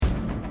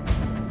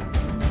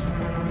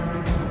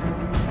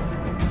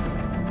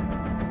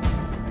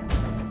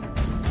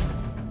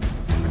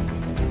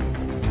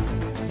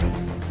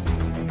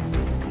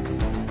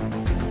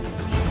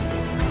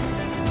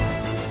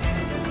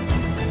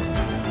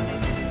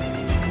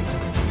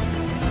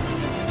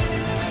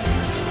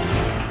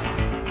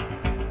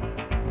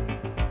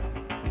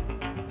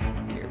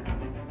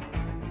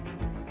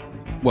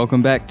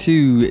Welcome back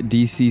to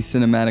DC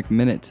Cinematic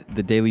Minute,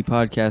 the daily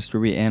podcast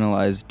where we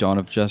analyze Dawn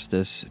of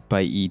Justice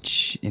by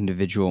each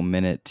individual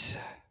minute.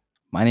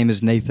 My name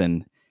is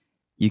Nathan.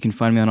 You can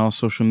find me on all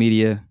social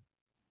media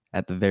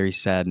at the very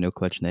sad No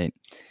Clutch Nate.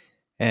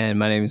 And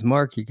my name is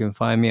Mark. You can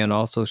find me on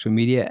all social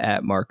media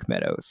at Mark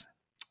Meadows.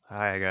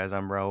 Hi guys,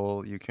 I'm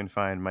Raul. You can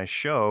find my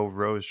show,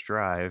 Rose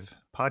Drive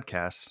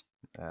Podcast,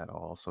 at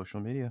all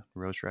social media,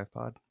 Rose Drive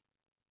Pod.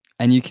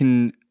 And you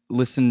can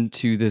listen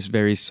to this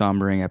very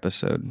sombering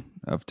episode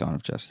of Dawn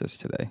of Justice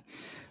today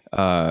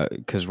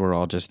because we're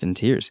all just in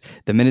tears.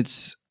 The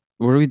minutes,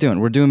 what are we doing?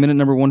 We're doing minute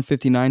number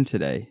 159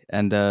 today.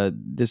 And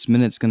this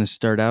minute's going to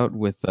start out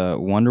with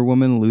Wonder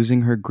Woman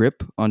losing her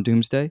grip on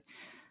Doomsday.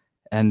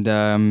 And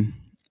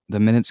the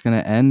minute's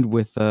going to end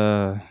with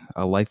a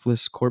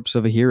lifeless corpse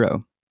of a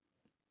hero.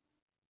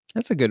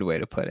 That's a good way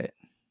to put it.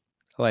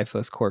 A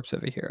lifeless corpse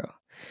of a hero.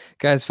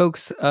 Guys,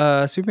 folks,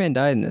 Superman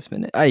died in this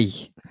minute.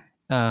 Aye.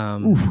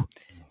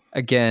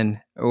 Again,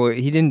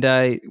 he didn't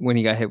die when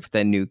he got hit with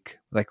that nuke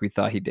like we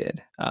thought he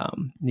did.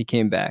 He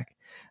came back.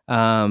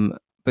 But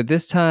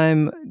this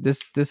time,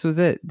 this was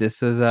it.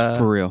 This is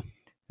for real.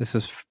 This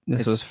was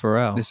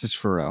Pharrell. This is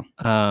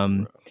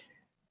Pharrell.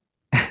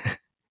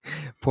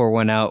 Pour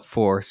one out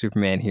for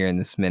Superman here in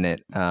this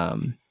minute.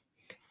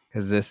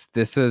 Because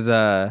this is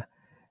a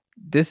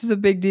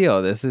big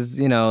deal. This is,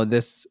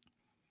 this.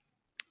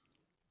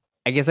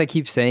 I guess I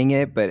keep saying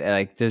it, but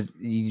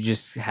you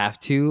just have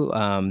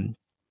to.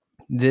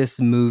 This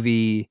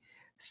movie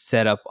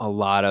set up a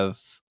lot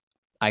of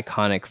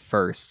iconic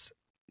firsts,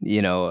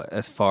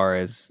 as far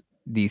as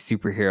these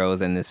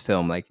superheroes in this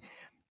film. Like,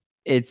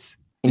 it's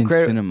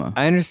incredible. In cinema.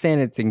 I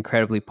understand it's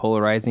incredibly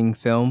polarizing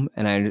film,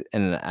 and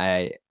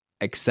I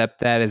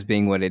accept that as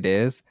being what it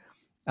is,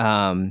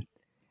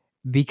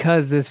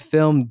 because this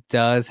film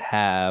does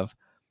have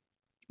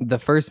the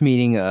first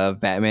meeting of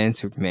Batman and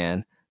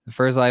Superman, the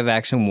first live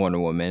action Wonder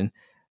Woman,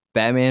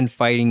 Batman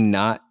fighting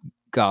not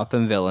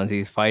Gotham villains,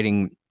 he's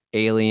fighting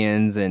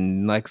aliens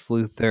and Lex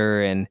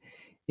Luthor, and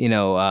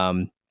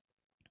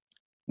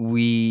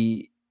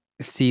we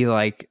see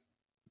like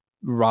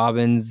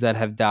Robins that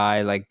have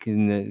died, like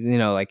in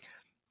the,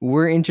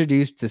 we're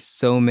introduced to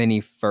so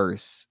many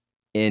firsts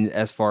in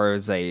as far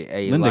as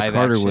a Linda live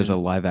Carter action. was a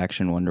live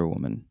action Wonder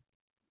Woman.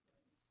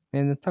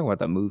 And I'm talking about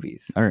the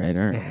movies. All right.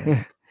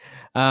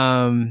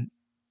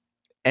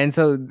 And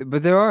so,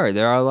 but there are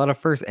a lot of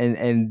firsts,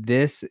 and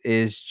this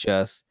is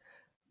just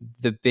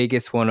the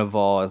biggest one of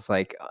all. Is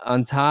like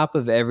on top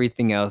of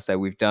everything else that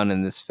we've done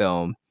in this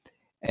film,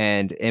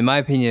 and in my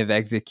opinion, have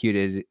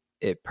executed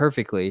it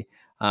perfectly.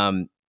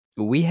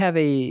 We have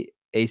a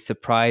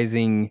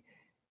surprising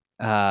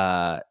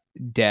death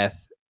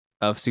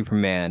of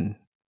Superman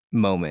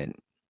moment,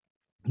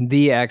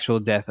 the actual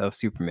death of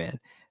Superman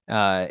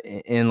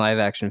in live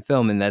action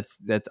film, and that's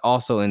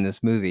also in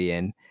this movie.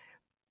 And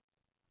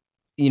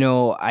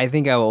I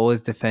think I will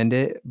always defend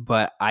it,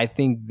 but I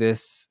think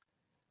this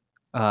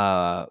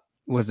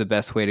was the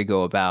best way to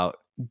go about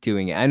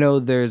doing it. I know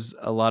there's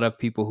a lot of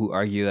people who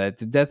argue that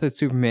the death of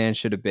Superman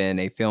should have been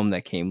a film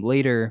that came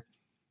later,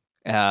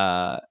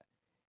 and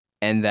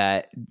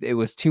that it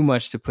was too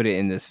much to put it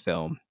in this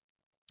film.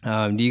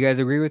 Do you guys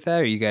agree with that,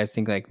 or you guys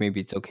think like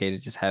maybe it's okay to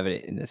just have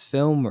it in this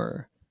film,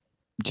 or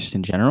just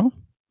in general?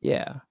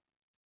 Yeah.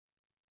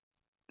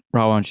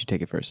 Rob, why don't you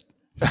take it first?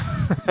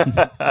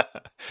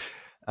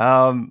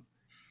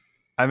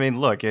 I mean,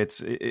 look,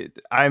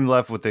 I'm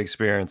left with the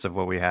experience of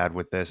what we had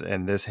with this,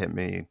 and this hit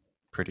me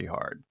pretty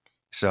hard.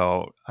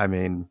 So, I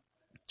mean,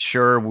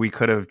 sure, we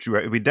could have,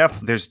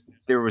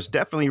 there was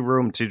definitely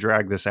room to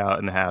drag this out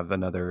and have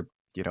another,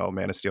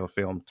 Man of Steel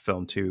film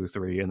 2,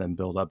 3, and then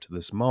build up to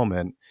this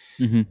moment.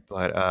 Mm-hmm.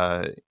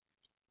 But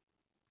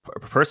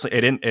personally,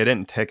 it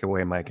didn't take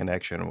away my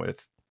connection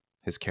with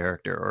his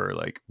character or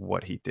like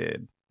what he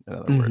did. In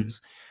other words,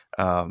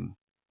 I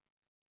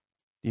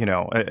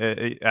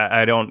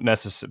don't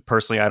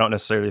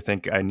necessarily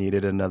think I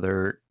needed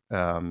another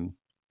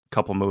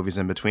couple movies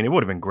in between. It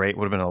would have been great,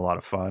 would have been a lot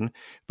of fun,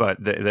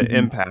 but the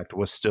impact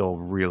was still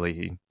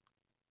really,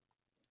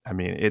 I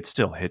mean, it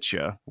still hits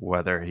you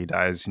whether he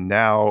dies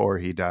now or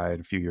he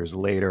died a few years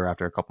later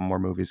after a couple more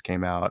movies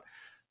came out.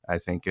 I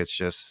think it's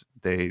just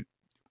Zach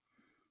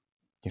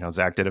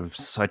did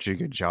such a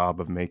good job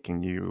of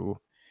making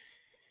you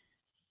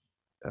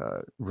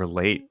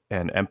relate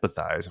and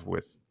empathize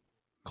with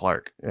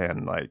Clark,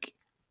 and like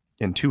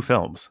in 2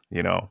 films,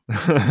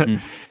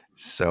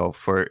 So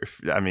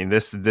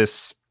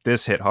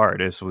this hit hard.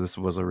 This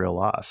was a real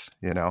loss,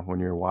 when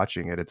you're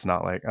watching it. It's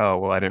not like, oh,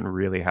 well, I didn't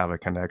really have a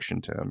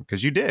connection to him,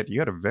 because you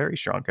had a very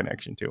strong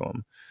connection to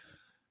him.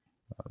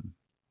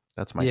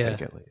 That's my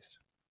take, at least.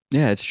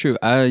 Yeah, it's true.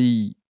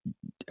 I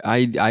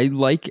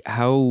like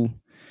how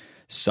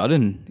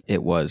sudden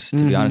it was,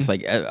 to be honest.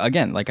 Like,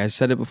 again, like I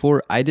said it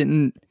before, I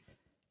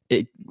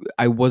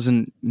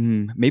wasn't,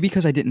 maybe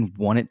because I didn't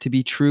want it to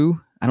be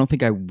true. I don't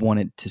think I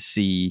wanted to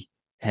see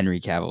Henry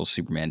Cavill's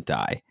Superman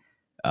die.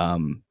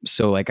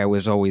 So like I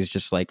was always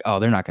just like, oh,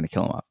 they're not going to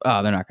kill him off.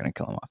 Oh, they're not going to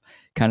kill him off,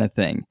 kind of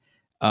thing.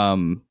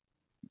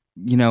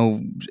 you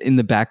know, in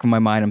the back of my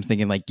mind, I'm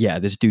thinking like, yeah,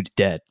 this dude's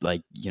dead.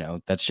 Like, you know,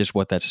 that's just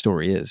what that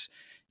story is.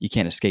 You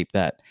can't escape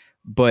that.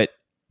 But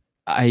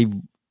I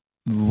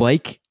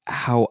like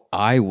how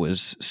I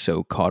was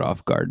so caught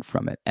off guard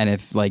from it. And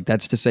if like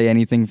that's to say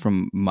anything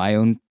from my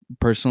own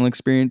personal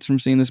experience from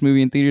seeing this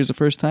movie in theaters the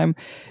first time,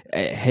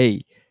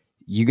 hey,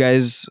 you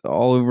guys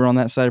all over on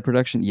that side of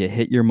production, you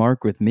hit your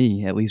mark with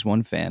me, at least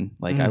one fan.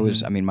 Like I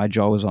mean, my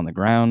jaw was on the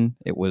ground.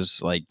 It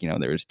was like, you know,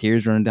 there was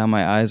tears running down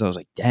my eyes. I was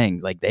like,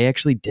 dang, like they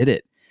actually did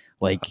it.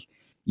 Like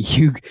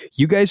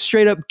you guys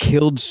straight up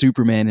killed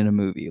Superman in a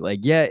movie. Like,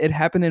 yeah, it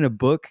happened in a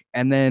book,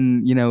 and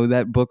then, you know,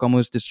 that book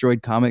almost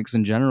destroyed comics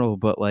in general,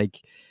 but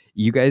like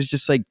you guys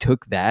just like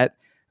took that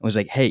and was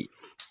like, hey,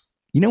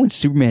 you know, when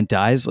Superman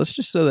dies, let's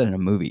just show that in a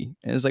movie.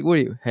 And it's like, what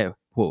do you, hey,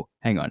 whoa,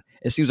 hang on.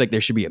 It seems like there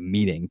should be a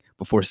meeting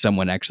before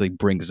someone actually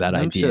brings that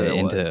I'm sure idea there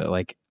into was.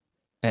 like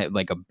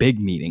a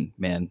big meeting,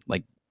 man,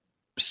 like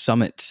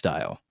summit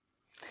style.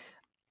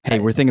 Hey,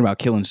 we're thinking about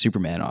killing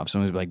Superman off.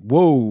 Someone's like,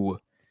 whoa,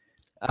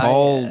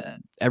 call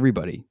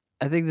everybody.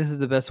 I think this is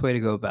the best way to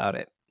go about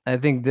it. I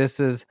think this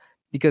is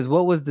because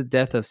what was the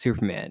death of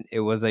Superman?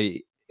 It was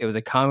a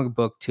comic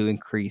book to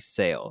increase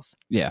sales.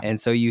 Yeah. And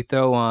so you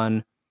throw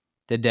on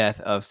the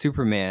death of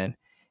Superman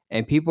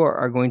and people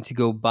are going to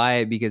go buy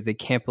it because they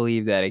can't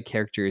believe that a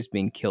character is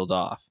being killed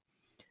off.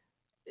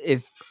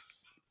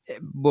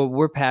 But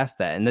we're past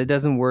that, and that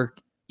doesn't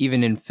work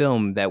even in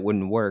film. That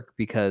wouldn't work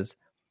because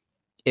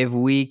if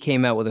we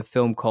came out with a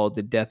film called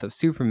The Death of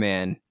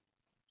Superman,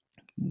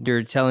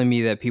 they're telling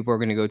me that people are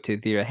going to go to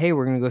the theater. Hey,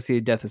 we're going to go see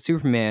The Death of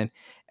Superman,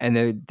 and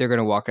they're going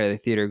to walk out of the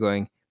theater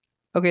going,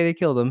 "Okay, they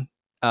killed him.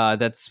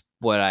 That's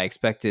what I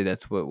expected.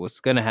 That's what was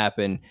going to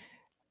happen."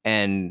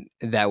 And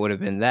that would have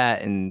been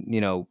that. And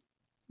you know,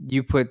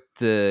 you put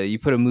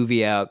a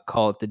movie out,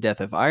 call it The Death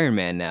of Iron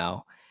Man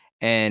now,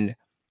 and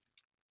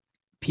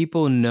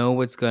people know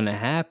what's going to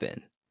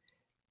happen.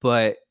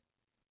 But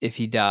if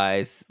he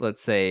dies,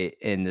 let's say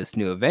in this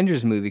new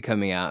Avengers movie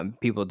coming out and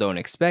people don't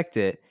expect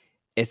it,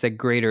 it's a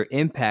greater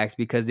impact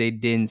because they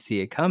didn't see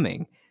it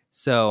coming.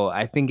 So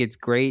I think it's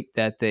great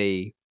that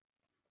they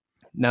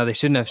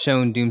shouldn't have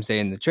shown Doomsday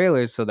in the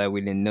trailers so that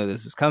we didn't know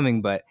this was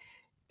coming. But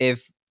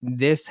if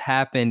this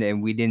happened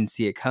and we didn't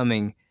see it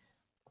coming,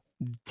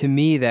 to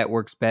me that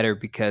works better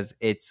because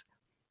it's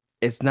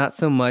not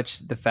so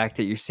much the fact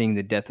that you're seeing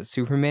the death of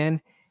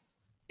Superman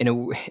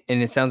and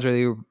it sounds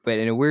really, but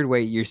in a weird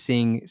way, you're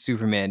seeing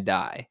Superman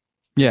die.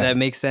 Does Yeah. that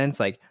make sense?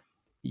 Like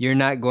you're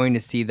not going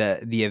to see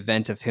the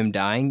event of him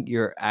dying.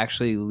 You're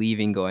actually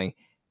leaving going,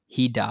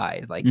 he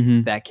died. Like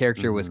that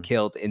character was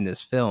killed in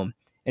this film.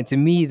 And to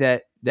me,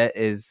 that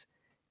is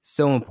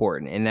so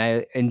important. And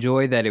I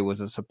enjoy that it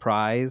was a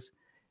surprise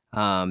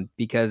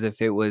because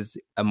if it was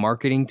a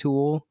marketing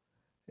tool,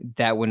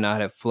 that would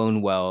not have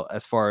flown well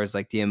as far as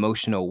like the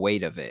emotional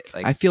weight of it.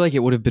 Like I feel like it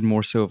would have been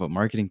more so of a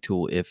marketing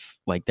tool if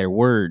like there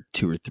were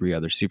 2 or 3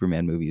 other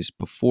Superman movies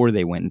before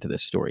they went into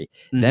this story.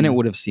 Then it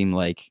would have seemed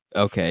like,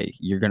 okay,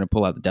 you're going to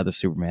pull out the death of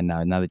Superman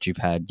now that you've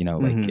had, you know,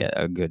 like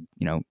a good,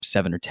 you know,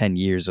 7 or 10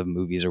 years of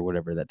movies or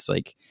whatever. That's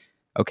like,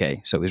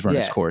 okay, so he's run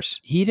his course.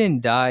 He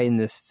didn't die in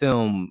this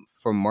film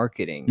for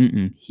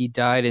marketing. He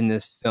died in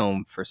this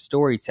film for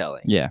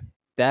storytelling. Yeah.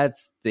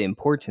 That's the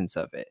importance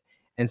of it.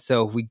 And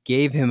so if we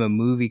gave him a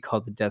movie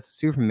called The Death of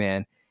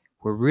Superman,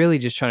 we're really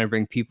just trying to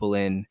bring people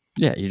in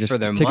Yeah, you just for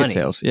their ticket money.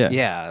 sales. Yeah.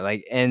 Yeah,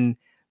 like and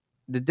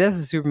The Death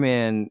of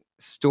Superman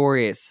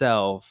story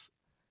itself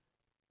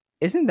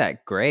isn't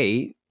that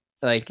great.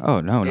 Like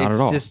oh no, not at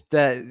all. It's just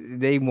that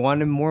they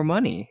wanted more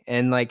money.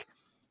 And like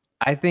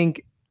I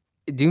think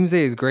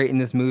Doomsday is great in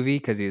this movie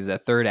because he's a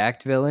third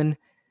act villain,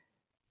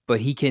 but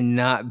he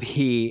cannot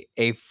be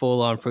a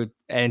full-on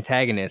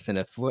antagonist in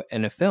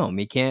a film.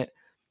 He can't.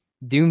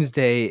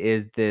 Doomsday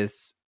is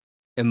this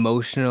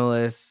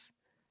emotionalist.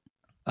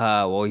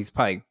 Well, he's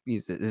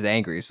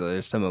angry, so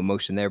there's some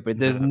emotion there, but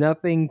there's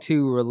nothing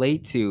to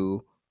relate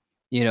to.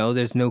 You know,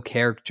 there's no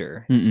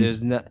character.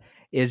 There's no.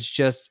 It's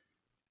just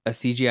a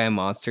CGI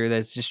monster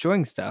that's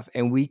destroying stuff,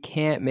 and we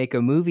can't make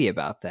a movie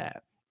about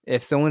that.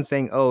 If someone's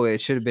saying, "Oh,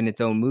 it should have been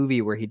its own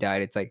movie where he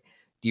died," it's like,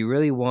 do you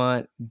really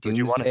want Doomsday? Would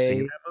you want to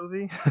see that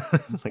movie?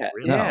 Like,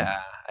 really?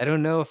 Yeah, I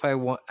don't know if I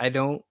want. I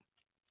don't.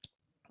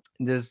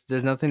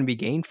 There's nothing to be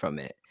gained from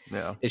it.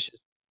 Yeah, it's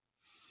just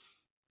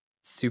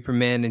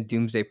Superman and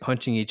Doomsday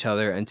punching each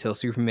other until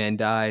Superman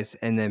dies,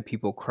 and then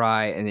people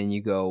cry, and then you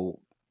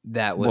go,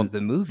 "That was the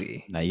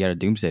movie." Now you got a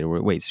Doomsday to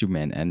wait,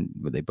 Superman, and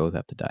would they both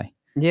have to die?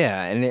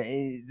 Yeah,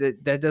 and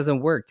that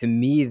doesn't work. To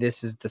me,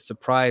 this is the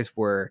surprise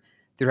where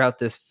throughout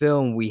this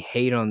film we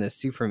hate on this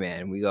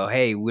Superman. We go,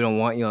 "Hey, we don't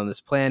want you on this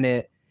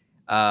planet.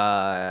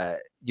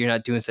 You're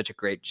not doing such a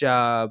great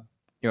job.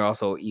 You're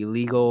also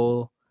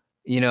illegal."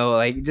 You know,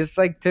 like just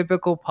like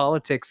typical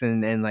politics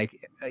and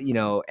like you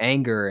know,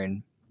 anger,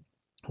 and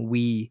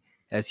we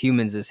as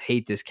humans just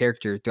hate this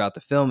character throughout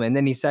the film. And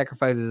then he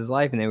sacrifices his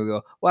life, and then we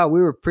go, "Wow,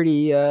 we were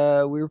pretty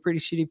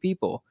shitty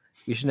people.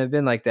 We shouldn't have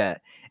been like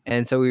that."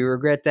 And so we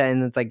regret that.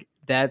 And it's like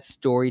that's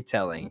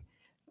storytelling.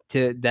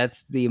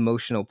 That's the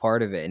emotional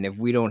part of it. And if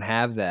we don't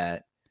have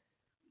that,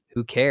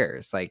 who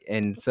cares? Like,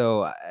 and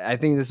so I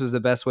think this was the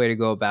best way to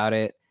go about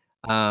it.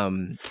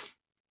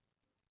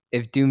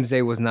 If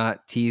Doomsday was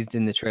not teased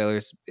in the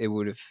trailers, it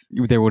would have.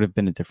 There would have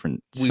been a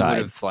different We side.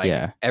 would have like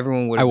yeah,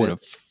 everyone would. I have would been,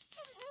 have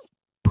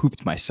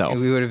pooped myself.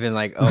 We would have been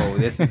like, "Oh,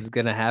 this is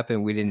gonna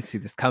happen. We didn't see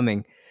this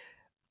coming."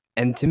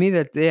 And to me,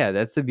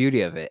 that's the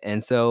beauty of it.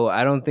 And so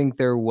I don't think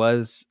there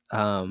was.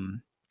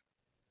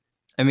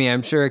 I mean,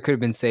 I'm sure it could have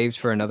been saved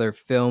for another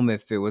film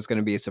if it was going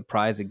to be a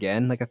surprise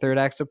again, like a third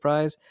act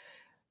surprise.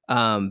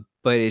 But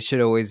it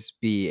should always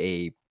be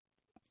a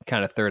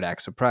kind of third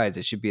act surprise.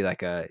 It should be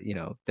like a,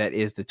 that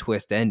is the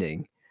twist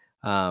ending.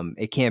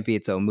 It can't be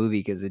its own movie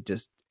because it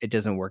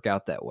doesn't work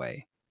out that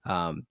way.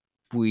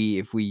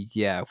 If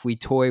we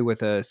toy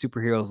with a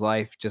superhero's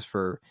life just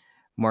for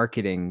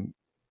marketing,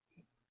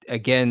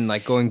 again,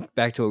 like going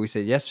back to what we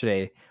said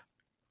yesterday,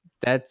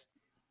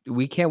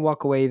 we can't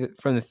walk away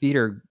from the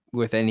theater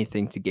with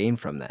anything to gain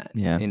from that.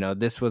 Yeah.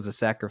 This was a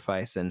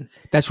sacrifice, and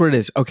that's what it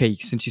is. Okay,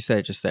 since you said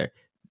it just there,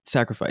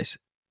 sacrifice.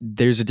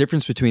 There's a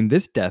difference between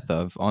this death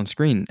of on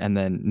screen and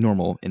then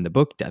normal in the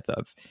book death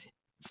of.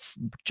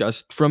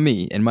 Just from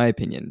me, in my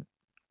opinion,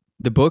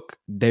 the book,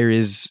 there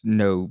is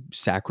no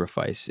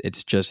sacrifice.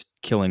 It's just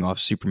killing off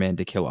Superman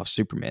to kill off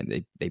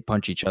Superman. They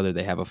punch each other.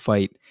 They have a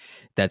fight.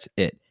 That's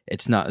it.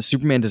 It's not,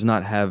 Superman does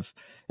not have,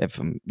 if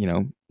I'm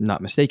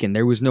not mistaken,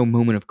 there was no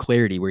moment of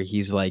clarity where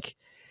he's like,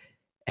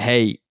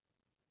 hey,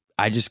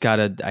 I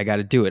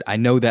gotta do it. I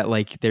know that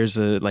like there's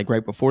a, like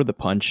right before the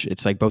punch,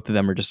 it's like both of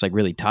them are just like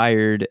really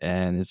tired,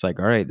 and it's like,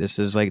 all right, this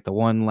is like the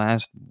one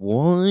last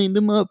wind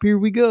them up, here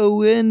we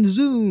go, and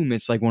zoom.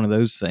 It's like one of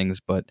those things,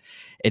 but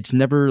it's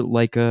never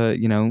like a,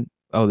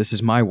 oh, this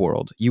is my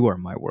world, you are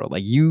my world.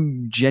 Like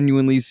you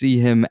genuinely see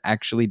him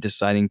actually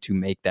deciding to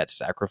make that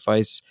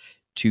sacrifice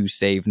to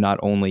save not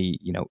only,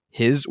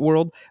 his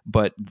world,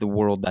 but the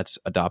world that's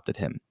adopted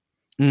him.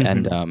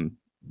 Mm-hmm. And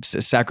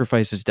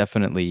sacrifice is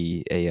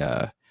definitely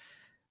a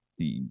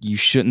you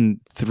shouldn't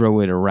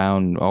throw it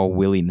around all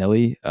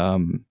willy-nilly,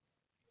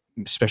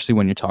 especially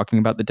when you're talking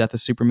about the death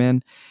of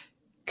Superman,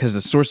 because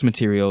the source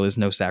material is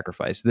no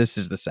sacrifice. This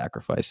is the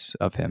sacrifice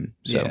of him.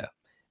 So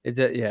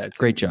it's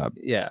great job.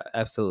 Yeah,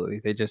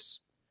 absolutely.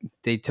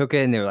 They took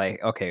it and they were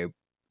like, okay,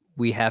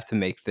 we have to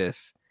make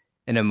this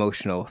an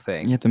emotional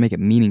thing. You have to make it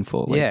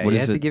meaningful. Like, you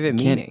have to give it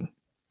meaning.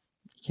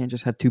 You can't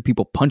just have two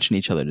people punching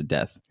each other to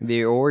death.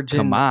 The origin.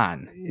 Come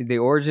on. The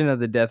origin of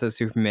the death of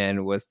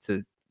Superman was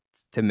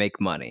to make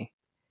money.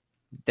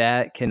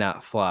 That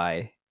cannot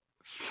fly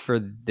for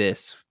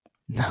this.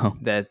 No.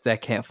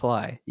 That can't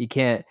fly. You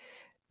can't.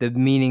 The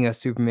meaning of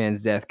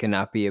Superman's death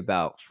cannot be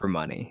about for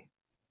money.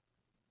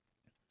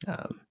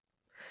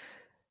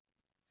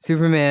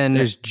 Superman.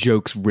 There's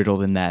jokes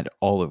riddled in that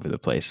all over the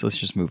place. Let's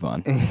just move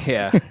on.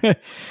 Yeah.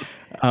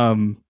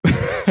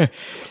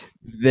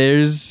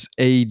 There's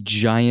a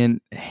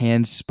giant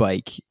hand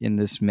spike in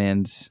this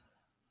man's,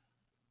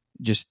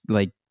 just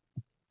like,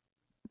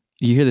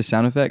 you hear the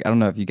sound effect? I don't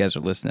know if you guys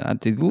are listening.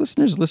 Do the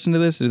listeners listen to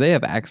this? Do they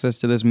have access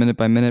to this minute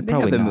by minute?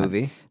 Probably not.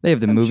 They have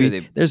the movie.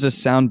 Sure there's a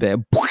sound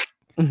bit.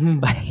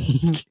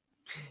 Like,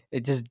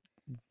 it just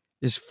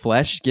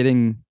flesh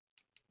getting...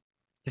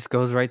 just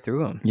goes right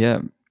through him. Yeah.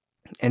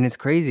 And it's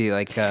crazy.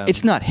 Like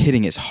it's not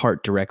hitting his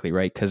heart directly,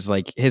 right? Because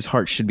like his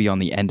heart should be on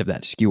the end of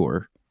that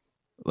skewer,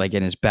 like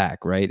in his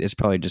back, right? It's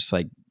probably just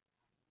like...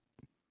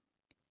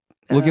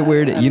 Look at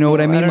where it... You know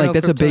what I mean? Like,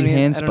 that's a big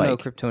hand spike. I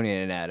don't know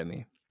Kryptonian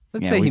anatomy.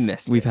 Let's say he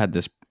missed it. We've had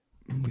this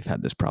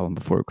problem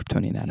before with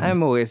Kryptonian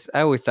anatomy.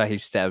 I always thought he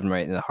stabbed him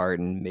right in the heart,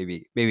 and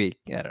maybe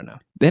I don't know.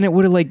 Then it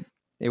would have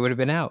it would have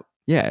been out.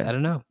 Yeah, I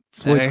don't know.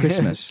 Floyd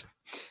Christmas.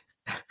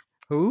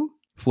 Who?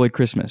 Floyd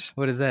Christmas.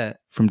 What is that?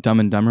 From Dumb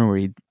and Dumber, where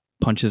he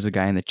punches a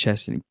guy in the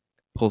chest and he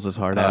pulls his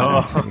heart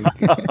out. Oh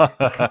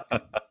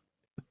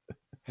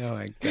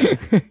my god.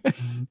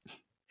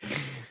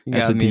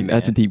 That's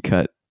a deep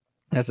cut.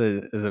 That's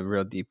a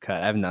real deep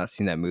cut. I have not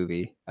seen that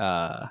movie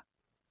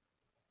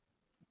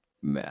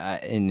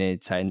in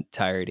its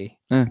entirety.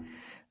 You're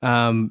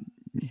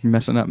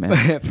messing up,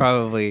 man.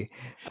 Probably.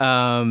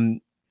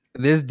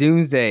 This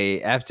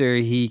Doomsday, after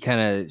he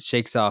kind of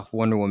shakes off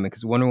Wonder Woman,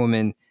 because Wonder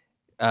Woman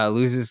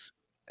loses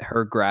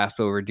her grasp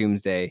over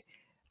Doomsday.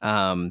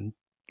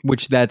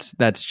 Which that's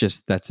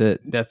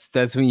it.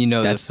 That's when you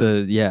know that's that's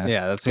when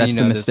you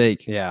know the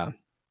mistake.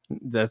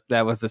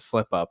 That was the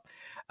slip up.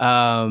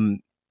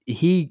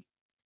 He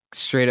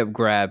straight up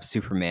grabs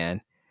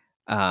Superman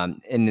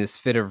in this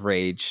fit of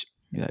rage.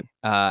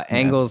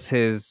 Angles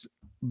his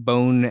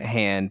bone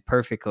hand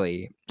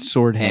perfectly.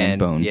 Sword hand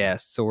bone. Yeah,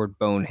 sword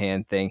bone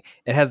hand thing.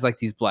 It has like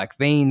these black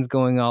veins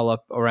going all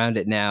up around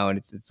it now, and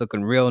it's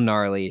looking real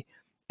gnarly,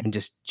 and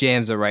just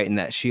jams it right in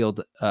that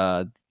shield,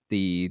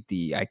 the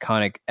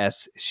iconic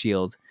S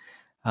shield.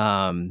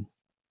 Henry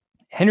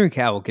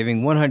Cavill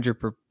giving 100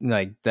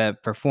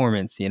 that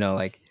performance,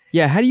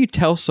 Yeah, how do you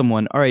tell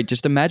someone, all right,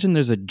 just imagine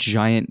there's a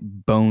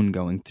giant bone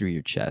going through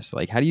your chest.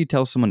 Like, how do you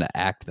tell someone to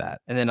act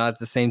that? And then at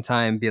the same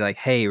time be like,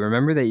 hey,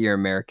 remember that you're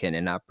American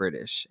and not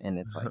British. And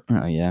it's like,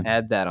 oh, yeah.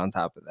 Add that on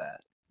top of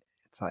that.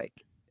 It's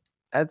like,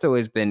 that's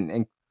always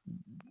been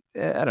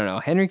I don't know,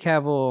 Henry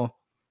Cavill.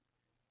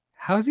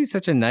 How is he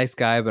such a nice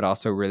guy, but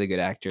also a really good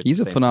actor? At He's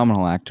the a same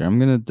phenomenal actor.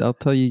 I'll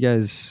tell you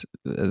guys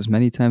as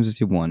many times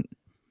as you want.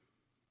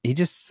 He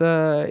just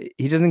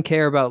he doesn't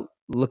care about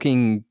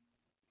looking.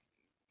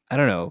 I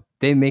don't know.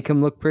 They make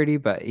him look pretty,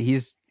 but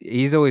he's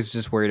always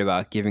just worried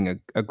about giving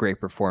a great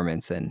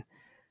performance, and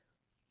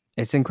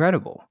it's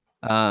incredible.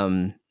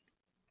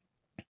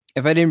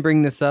 If I didn't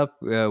bring this up,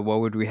 what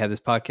would we have this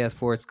podcast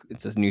for?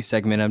 It's a new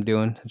segment I'm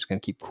doing. I'm just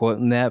gonna keep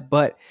quoting that.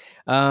 But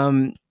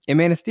in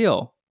Man of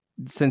Steel,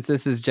 since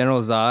this is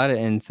General Zod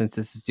and since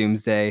this is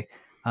Doomsday,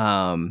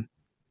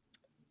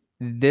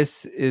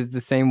 this is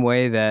the same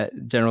way that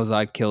General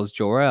Zod kills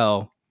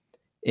Jor-El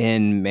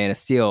in Man of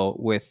Steel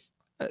with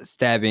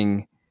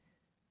stabbing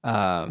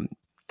kind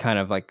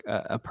of like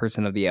a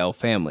person of the El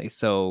family.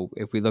 So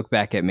if we look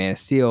back at Man of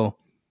Steel,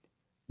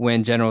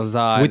 when General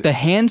Zod With the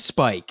hand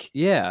spike.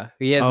 yeah,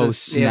 he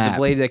has he has the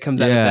blade that comes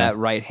out of that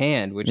right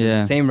hand, which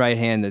is the same right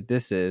hand that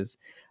this is,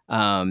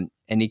 and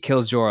he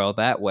kills Jor-El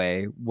that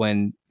way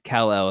when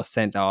Kal-El is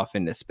sent off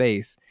into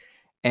space.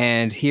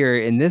 And here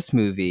in this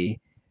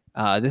movie,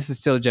 this is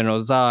still General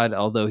Zod,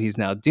 although he's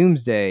now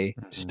Doomsday,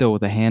 still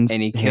with a hand,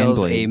 and he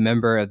kills a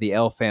member of the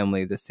El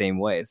family the same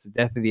way. It's the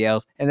death of the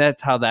Els, and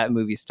that's how that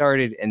movie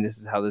started, and this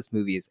is how this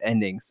movie is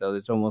ending. So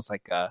there's almost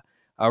like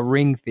a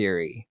ring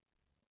theory,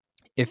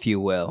 if you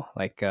will.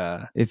 Like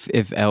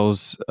if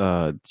Els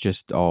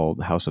just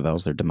all House of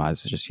Els, their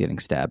demise is just getting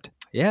stabbed.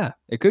 Yeah,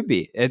 it could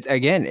be. It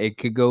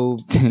could go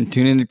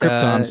tune into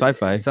Krypton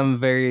sci-fi. Some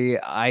very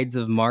Ides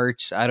of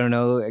March. I don't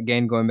know.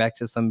 Again, going back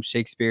to some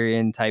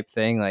Shakespearean type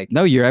thing. Like,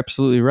 no, you're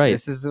absolutely right.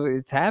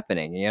 It's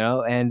happening, you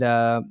know. And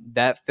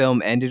that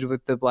film ended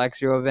with the Black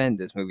Zero event.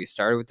 This movie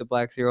started with the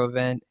Black Zero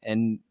event,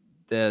 and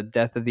the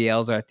death of the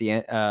Els are at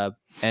the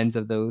ends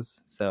of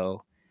those.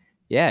 So,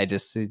 yeah, it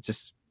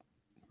just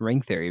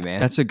ring theory,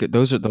 man. That's a good.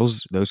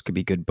 Those could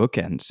be good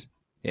bookends.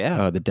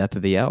 Yeah, the death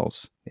of the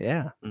Els.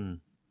 Yeah.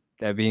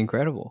 That'd be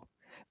incredible.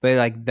 But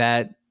like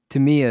that, to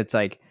me, it's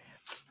like,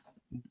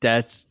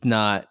 that's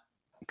not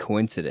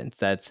coincidence.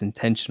 That's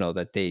intentional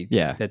that they,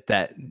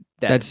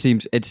 that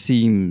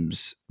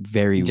seems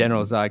very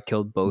General Zod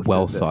killed both.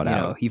 Well thought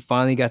out. Know, he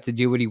finally got to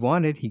do what he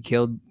wanted. He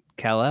killed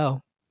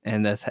Kal-El,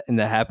 and that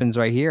happens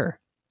right here.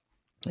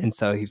 And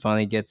so he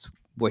finally gets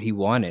what he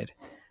wanted.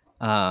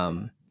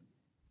 And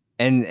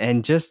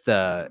just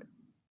the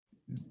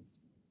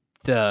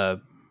I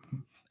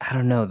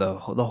don't know, the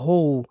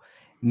whole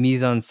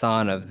mise en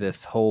scène of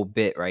this whole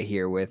bit right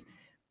here with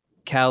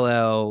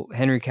Kal-El,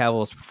 Henry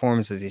Cavill's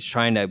performances. He's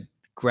trying to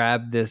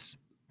grab this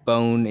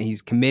bone.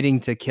 He's committing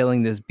to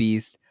killing this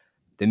beast.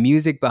 The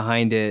music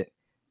behind it,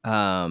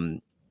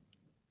 like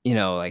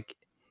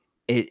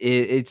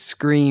it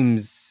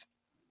screams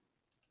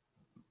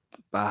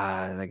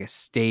like a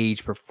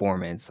stage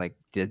performance, like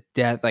the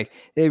death. Like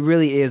it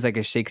really is like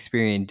a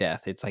Shakespearean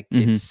death. It's like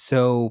it's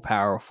so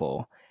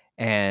powerful,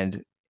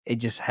 and it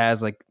just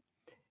has like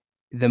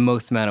the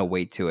most amount of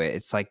weight to it.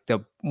 It's like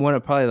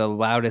probably the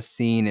loudest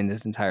scene in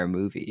this entire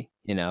movie,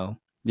 you know?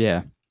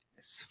 Yeah.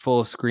 It's full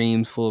of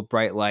screams, full of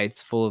bright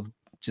lights, full of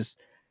just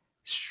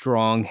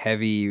strong,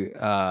 heavy,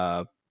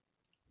 I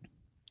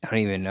don't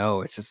even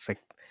know. It's just like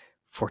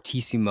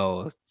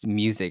fortissimo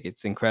music.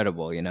 It's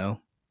incredible, you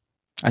know?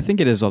 I think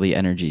it is all the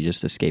energy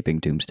just escaping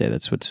Doomsday.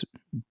 That's what's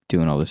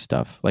doing all this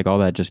stuff. Like all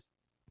that just,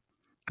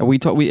 they're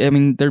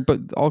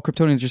all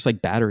Kryptonians just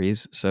like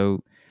batteries.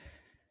 So,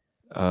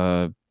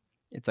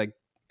 it's like,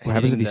 what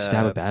happens if you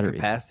stab a battery?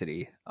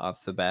 Capacity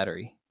off the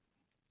battery.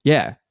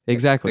 Yeah,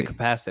 exactly. The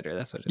capacitor.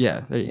 That's what it's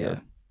called. There you go.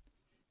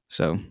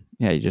 So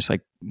yeah, you just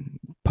like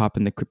pop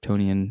in the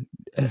Kryptonian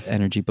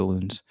energy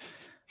balloons.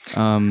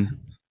 There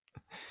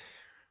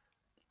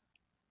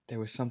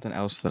was something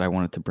else that I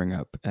wanted to bring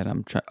up, and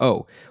I'm trying.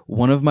 Oh,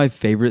 one of my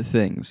favorite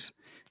things,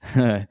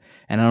 and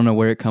I don't know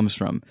where it comes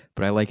from,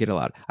 but I like it a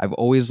lot. I've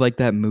always liked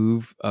that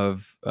move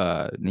of,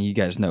 you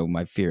guys know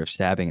my fear of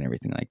stabbing and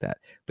everything like that.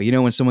 But you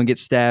know when someone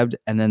gets stabbed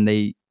and then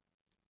they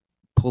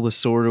pull the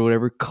sword or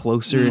whatever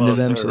closer into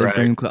them, so they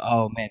bring them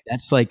oh man,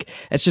 that's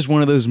just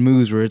one of those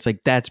moves where it's like,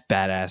 that's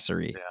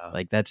badassery. Yeah.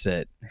 Like that's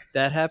it.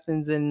 That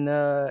happens in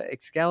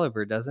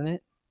Excalibur, doesn't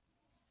it?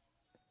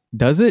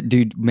 Does it?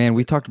 Dude, man,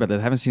 we talked about that.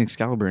 I haven't seen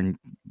Excalibur in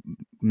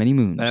many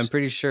moons. But I'm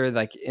pretty sure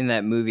like in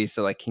that movie,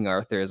 so like King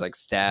Arthur is like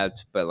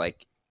stabbed, but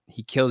like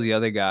he kills the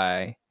other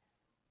guy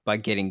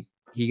by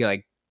he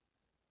like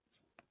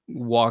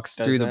walks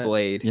through the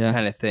blade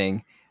kind of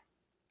thing.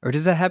 Or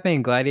does that happen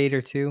in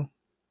Gladiator too?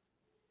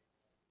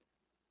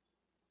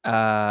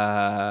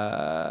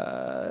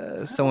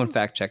 Someone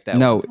fact check that.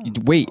 No,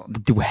 wait,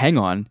 hang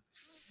on.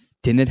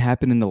 Didn't it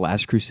happen in The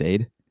Last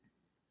Crusade?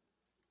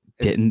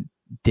 Didn't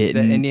is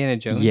that Indiana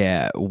Jones?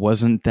 Yeah,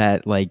 wasn't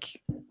that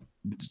like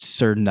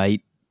Sir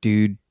Knight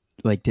dude?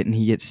 Like, didn't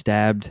he get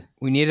stabbed?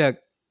 We need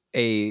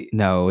a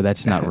No,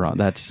 that's not wrong.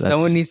 That's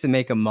someone needs to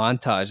make a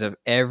montage of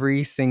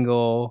every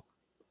single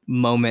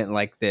moment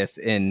like this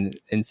in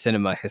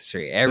cinema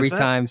history.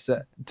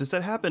 Does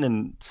that happen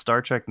in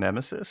Star Trek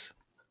Nemesis?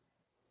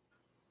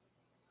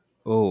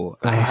 Oh,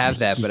 I have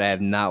that, but I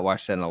have not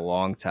watched that in a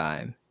long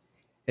time.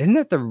 Isn't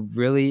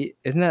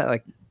that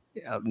like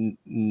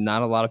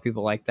not a lot of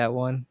people like that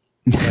one?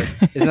 Isn't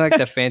it like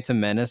the Phantom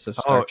Menace of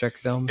Star Trek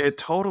films? It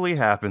totally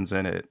happens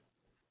in it.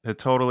 It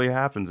totally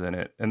happens in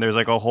it. And there's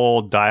like a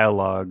whole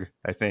dialogue,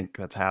 I think,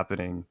 that's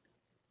happening.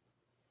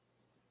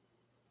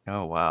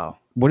 Oh, wow.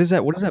 What is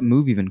that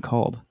move even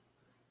called?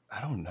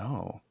 I don't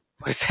know.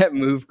 What's that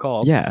move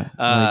called?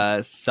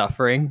 Yeah.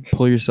 Suffering.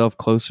 Pull yourself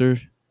closer.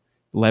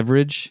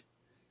 Leverage.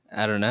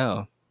 I don't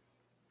know.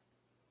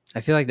 I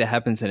feel like that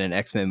happens in an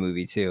X-Men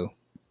movie too.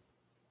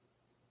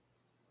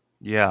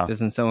 Yeah.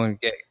 Doesn't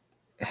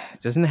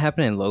it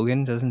happen in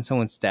Logan? Doesn't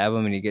someone stab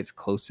him and he gets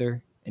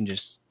closer and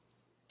just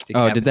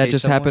did that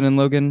just happen in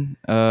Logan?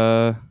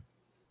 I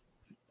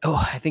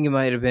think it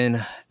might have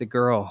been the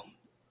girl.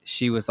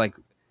 She was like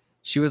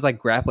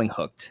grappling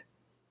hooked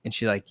and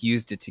she like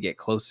used it to get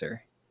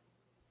closer.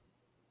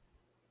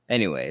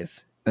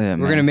 Anyways, we're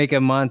going to make a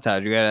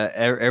montage. We got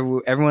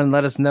to everyone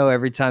let us know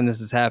every time this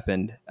has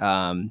happened.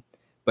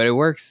 But it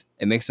works.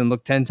 It makes them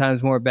look 10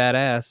 times more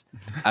badass.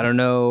 I don't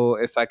know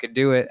if I could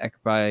do it. I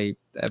could probably.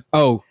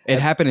 It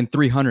happened in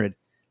 300.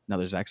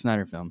 Another Zack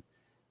Snyder film.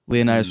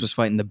 Leonidas was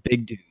fighting the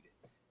big dude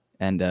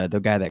and the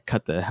guy that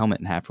cut the helmet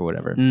in half or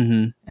whatever.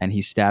 Mm-hmm. And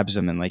he stabs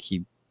him and like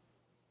he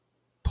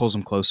pulls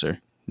him closer.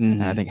 Mm-hmm.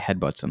 And I think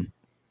headbutts him.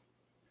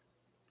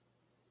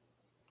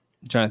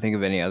 I'm trying to think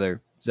of any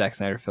other Zack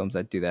Snyder films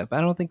that do that, but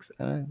I don't think so.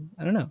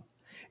 I don't know.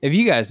 If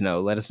you guys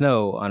know, let us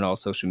know on all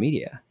social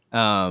media.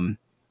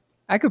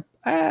 I could.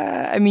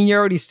 I mean, you're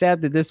already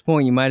stabbed at this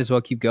point. You might as well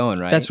keep going,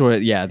 right? That's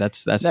what. Yeah,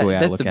 that's the way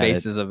I look at it. That's the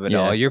basis of it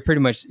all. You're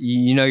pretty much,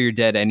 you're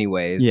dead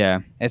anyways. Yeah.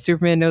 And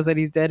Superman knows that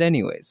he's dead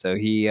anyways, so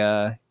he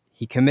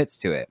commits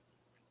to it.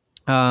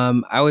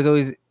 I was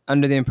always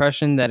under the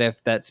impression that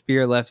if that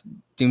spear left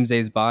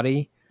Doomsday's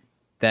body,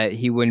 that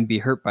he wouldn't be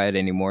hurt by it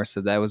anymore.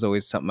 So that was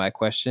always something I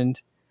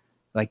questioned.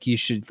 Like, you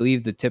should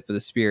leave the tip of the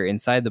spear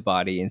inside the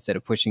body instead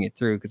of pushing it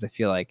through, because I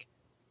feel like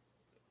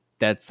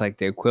that's like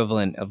the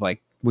equivalent of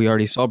like. We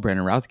already saw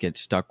Brandon Routh get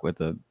stuck with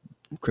a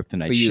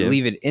kryptonite But you shiv.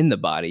 leave it in the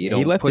body. You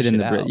don't left push it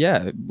in out.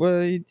 Yeah.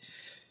 Well,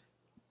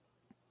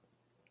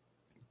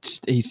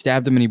 he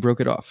stabbed him and he broke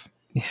it off.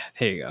 Yeah,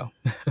 there you go.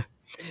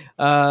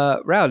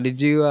 Raul, did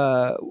you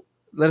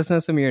let us know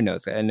some of your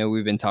notes? I know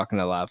we've been talking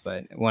a lot,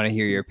 but I want to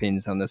hear your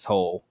opinions on this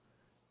whole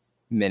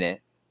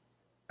minute.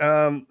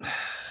 No.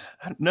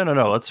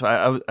 Let's.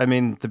 I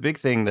mean, the big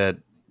thing that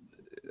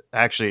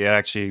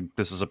actually,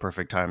 this is a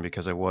perfect time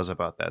because it was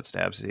about that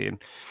stab scene.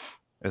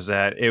 Is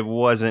that it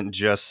wasn't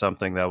just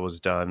something that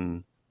was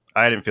done.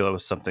 I didn't feel it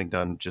was something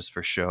done just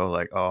for show.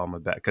 Like, oh, I'm a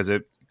bad, because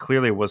it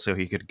clearly was so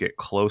he could get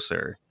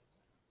closer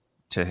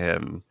to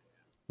him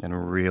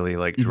and really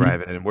like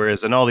drive it in.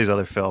 Whereas in all these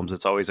other films,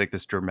 it's always like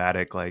this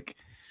dramatic, like,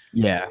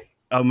 yeah,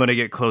 I'm gonna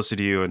get closer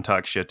to you and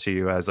talk shit to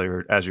you as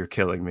you're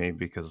killing me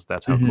because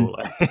that's how cool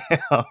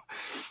I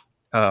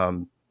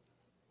am.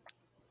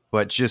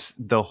 But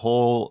just the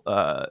whole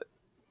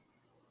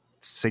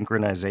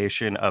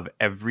synchronization of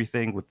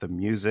everything with the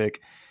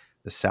music,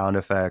 the sound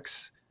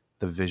effects,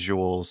 the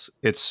visuals,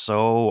 it's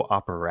so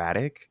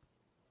operatic,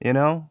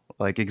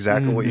 like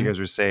exactly what you guys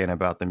were saying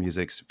about the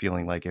music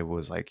feeling like it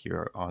was like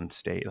you're on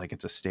stage, like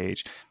it's a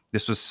stage.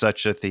 This was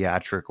such a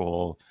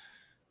theatrical,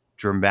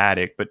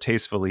 dramatic but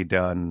tastefully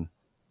done,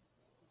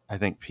 I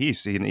think,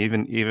 piece. And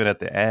even at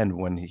the end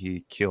when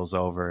he keels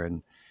over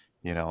and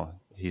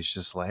he's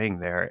just laying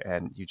there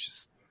and you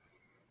just,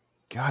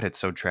 God, it's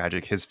so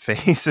tragic. His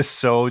face is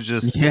so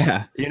just,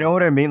 you know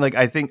what I mean? Like,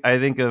 I think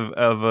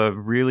of a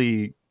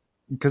really,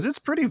 because it's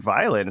pretty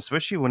violent,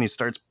 especially when he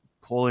starts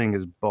pulling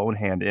his bone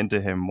hand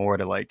into him more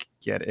to like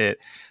get it.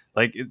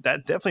 Like,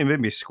 that definitely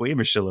made me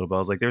squeamish a little bit. I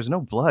was like, there's no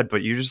blood,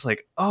 but you're just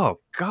like, oh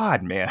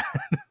God, man.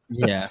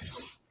 Yeah.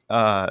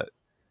 But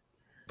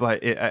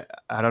I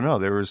don't know.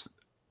 There was,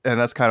 and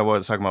that's kind of what I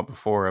was talking about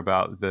before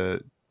about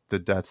the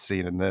death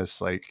scene in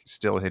this, like,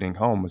 still hitting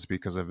home was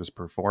because of his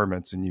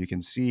performance. And you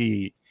can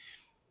see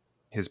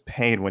his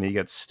pain when he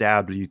gets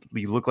stabbed. You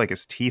look like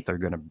his teeth are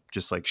going to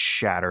just like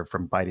shatter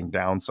from biting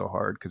down so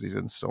hard because he's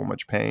in so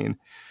much pain.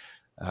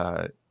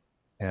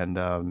 And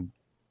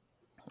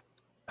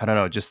I don't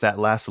know, just that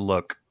last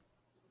look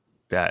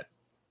that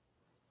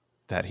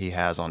he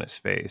has on his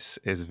face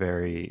is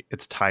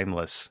it's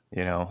timeless.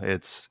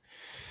 It's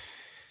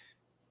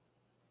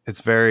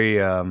very,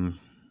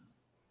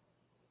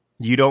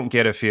 you don't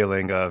get a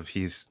feeling of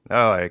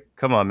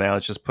come on, man,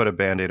 let's just put a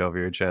Band-Aid over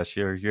your chest.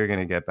 You're going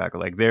to get back.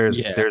 Like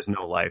there's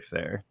no life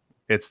there.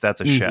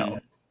 That's a shell.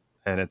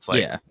 And it's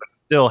like, it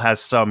still has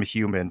some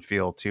human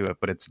feel to it,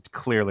 but it's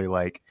clearly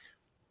like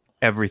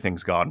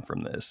everything's gone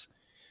from this.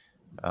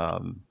 I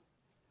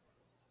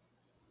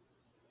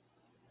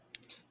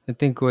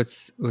think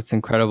what's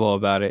incredible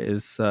about it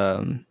is,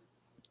 the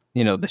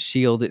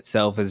shield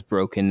itself is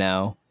broken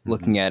now.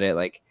 Looking at it,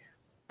 like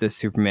the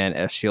Superman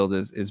S shield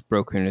is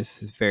broken.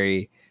 It's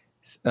very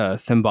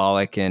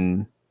symbolic,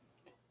 and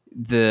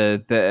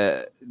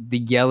the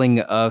yelling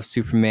of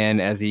Superman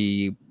as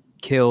he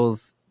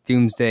kills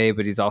Doomsday,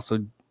 but he's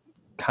also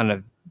kind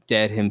of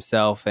dead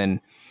himself, and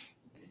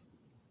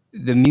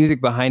the music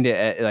behind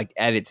it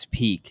at its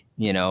peak,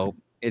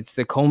 it's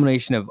the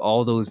culmination of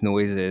all those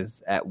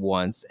noises at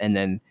once, and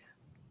then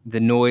the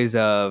noise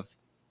of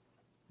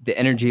the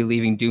energy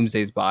leaving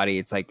Doomsday's body.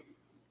 It's like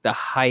the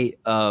height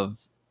of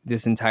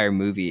this entire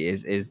movie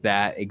is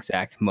that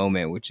exact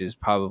moment, which is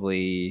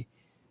probably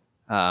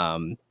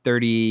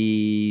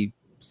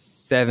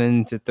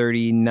 37 to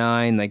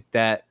 39, like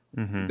that.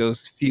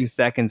 Those few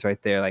seconds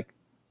right there, like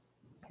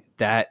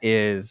that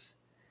is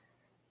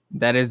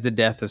the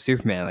death of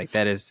Superman. Like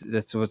that's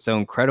what's so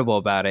incredible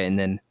about it. And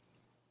then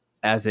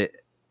as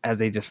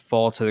they just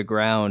fall to the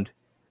ground,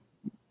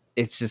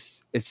 it's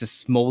just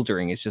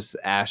smoldering. It's just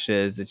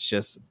ashes. It's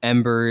just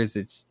embers.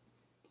 It's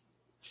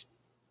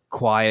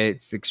quiet.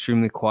 It's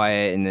extremely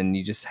quiet. And then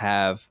you just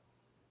have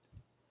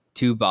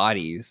two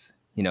bodies.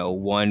 You know,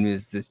 one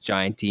is this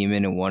giant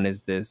demon, and one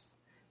is this,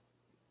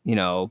 you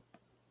know,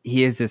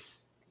 he is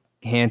this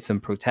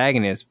handsome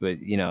protagonist, but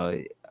you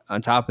know,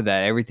 on top of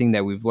that, everything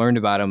that we've learned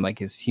about him, like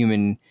his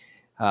human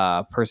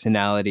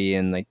personality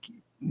and like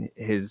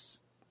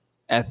his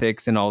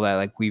ethics and all that,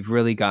 like we've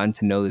really gotten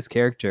to know this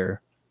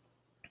character,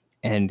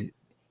 and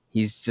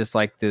he's just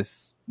like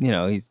this, you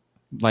know, he's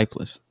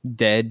lifeless,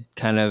 dead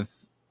kind of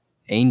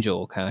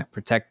angel, kind of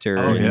protector,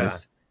 and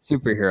this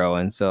superhero.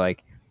 And so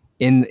like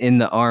in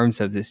the arms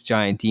of this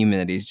giant demon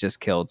that he's just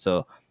killed.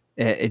 So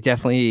it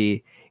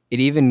definitely, it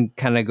even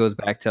kind of goes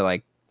back to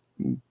like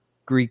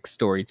Greek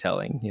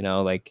storytelling, you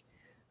know, like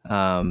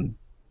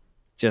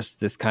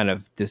just this kind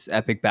of this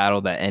epic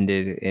battle that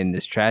ended in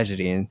this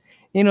tragedy. And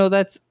you know,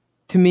 that's,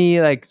 to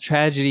me, like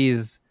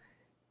tragedies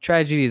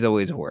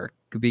always work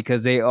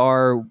because they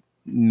are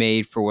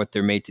made for what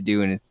they're made to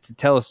do, and it's to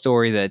tell a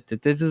story that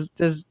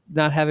does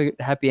not have a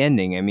happy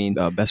ending. I mean,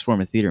 best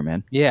form of theater,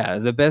 man. Yeah,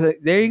 the best.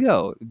 There you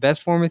go.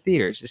 Best form of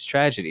theater is just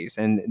tragedies,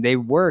 and they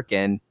work.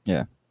 And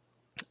yeah,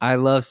 I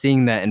love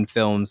seeing that in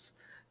films.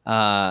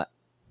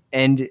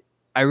 And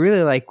I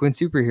really like when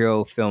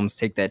superhero films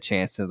take that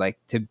chance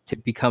to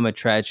become a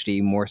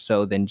tragedy more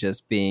so than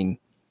just being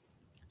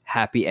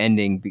happy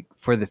ending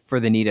for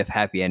the need of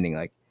happy ending.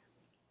 Like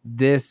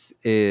this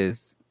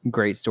is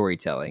great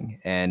storytelling,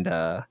 and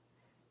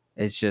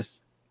it's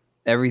just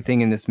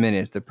everything in this minute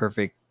is the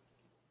perfect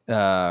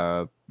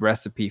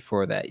recipe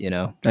for that. You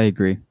know, I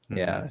agree.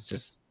 Yeah,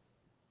 it's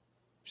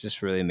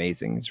just really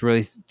amazing. It's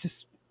really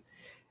just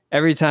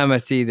every time I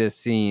see this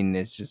scene,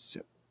 it's just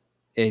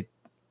it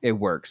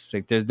works.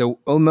 Like there's the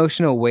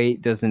emotional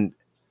weight doesn't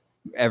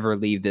ever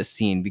leave this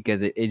scene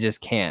because it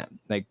just can't.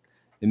 Like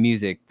the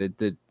music,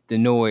 the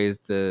noise,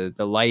 the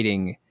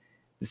lighting,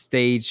 the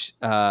stage,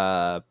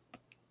 the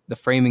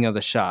framing of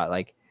the shot,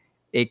 like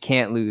it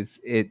can't lose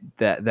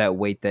that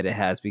weight that it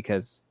has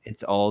because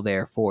it's all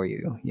there for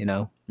you, you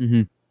know?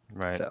 Mm-hmm.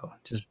 Right. So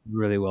just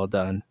really well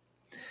done.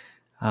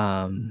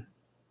 But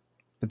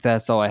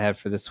that's all I had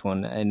for this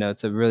one. I know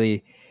it's a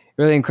really,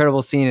 really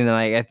incredible scene, and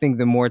like I think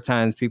the more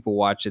times people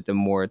watch it, the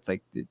more it's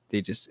like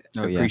they just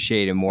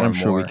appreciate it more. And I'm and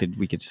sure more.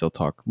 we could still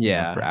talk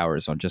for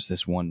hours on just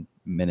this 1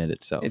 minute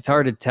itself. It's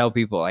hard to tell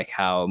people like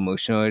how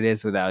emotional it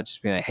is without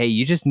just being like, hey,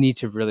 you just need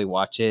to really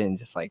watch it, and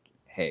just like,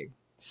 hey,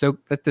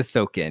 let this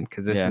soak in,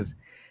 because this is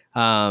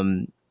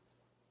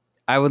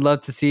I would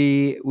love to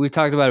see, we've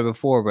talked about it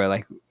before, but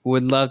like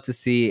would love to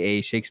see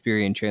a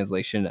Shakespearean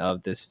translation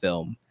of this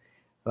film,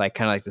 like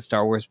kind of like the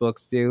Star Wars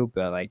books do.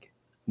 But like,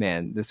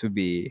 man, this would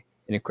be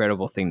an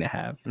incredible thing to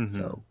have. Mm-hmm.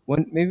 So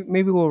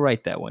maybe we'll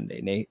write that one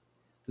day, Nate.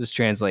 Just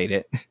translate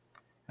it.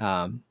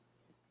 But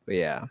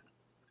yeah,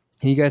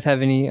 you guys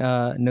have any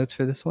notes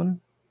for this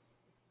one?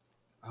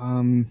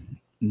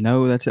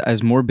 No, that's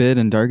as morbid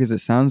and dark as it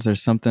sounds.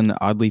 There's something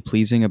oddly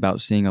pleasing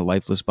about seeing a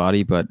lifeless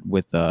body, but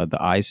with the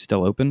eyes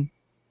still open.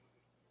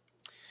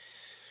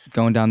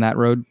 Going down that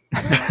road.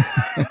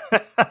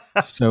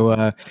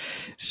 So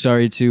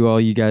sorry to all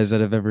you guys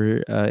that have ever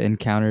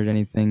encountered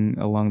anything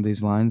along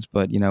these lines,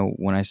 but you know,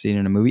 when I see it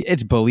in a movie,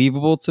 it's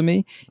believable to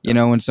me. You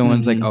know, when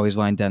someone's like, "Oh, he's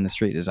lying down the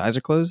street, his eyes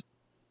are closed,"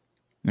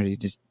 or you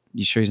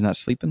sure he's not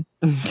sleeping?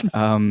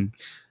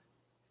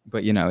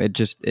 But you know,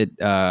 it's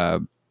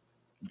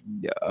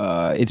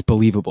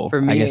believable.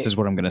 For me, I guess is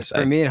what I'm gonna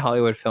say. For me in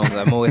Hollywood films,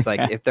 I'm always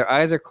like, if their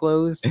eyes are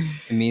closed,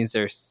 it means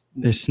they're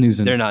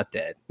snoozing. They're not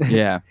dead.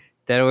 Yeah.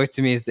 That always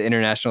to me is the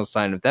international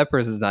sign. If that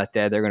person's not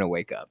dead, they're gonna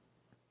wake up.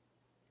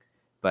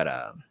 But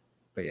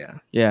yeah.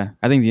 Yeah,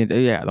 I think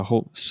the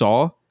whole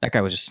Saw, that guy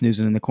was just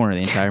snoozing in the corner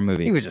the entire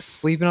movie. He was just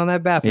sleeping on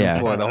that bathroom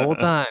floor the whole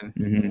time.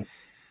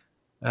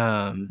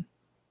 Mm-hmm.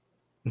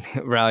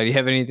 Riley, do you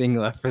have anything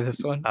left for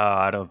this one?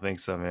 I don't think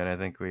so, man. I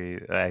think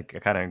I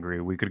kind of agree.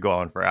 We could go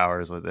on for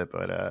hours with it,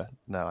 but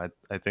no,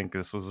 I think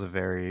this was a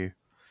very,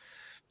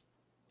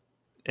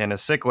 in a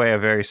sick way, a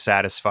very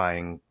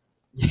satisfying.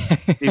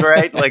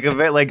 Right, like a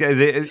bit, like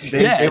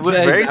it was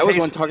very. I was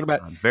one talking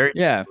about very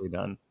tastefully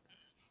done.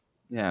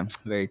 Yeah,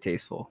 very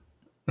tasteful.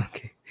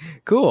 Okay,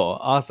 cool,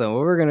 awesome.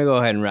 Well, we're gonna go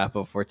ahead and wrap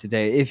up for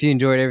today. If you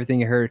enjoyed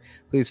everything you heard,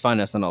 please find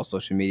us on all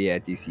social media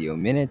at DCO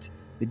Minute.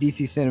 the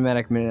DC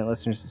Cinematic Minute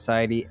Listener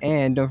Society.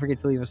 And don't forget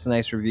to leave us a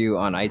nice review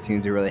on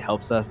iTunes. It really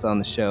helps us on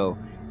the show,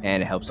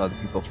 and it helps other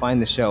people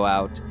find the show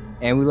out.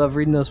 And we love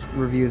reading those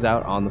reviews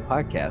out on the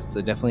podcast.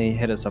 So definitely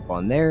hit us up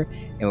on there,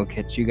 and we'll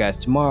catch you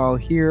guys tomorrow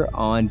here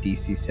on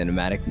DC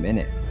Cinematic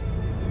Minute.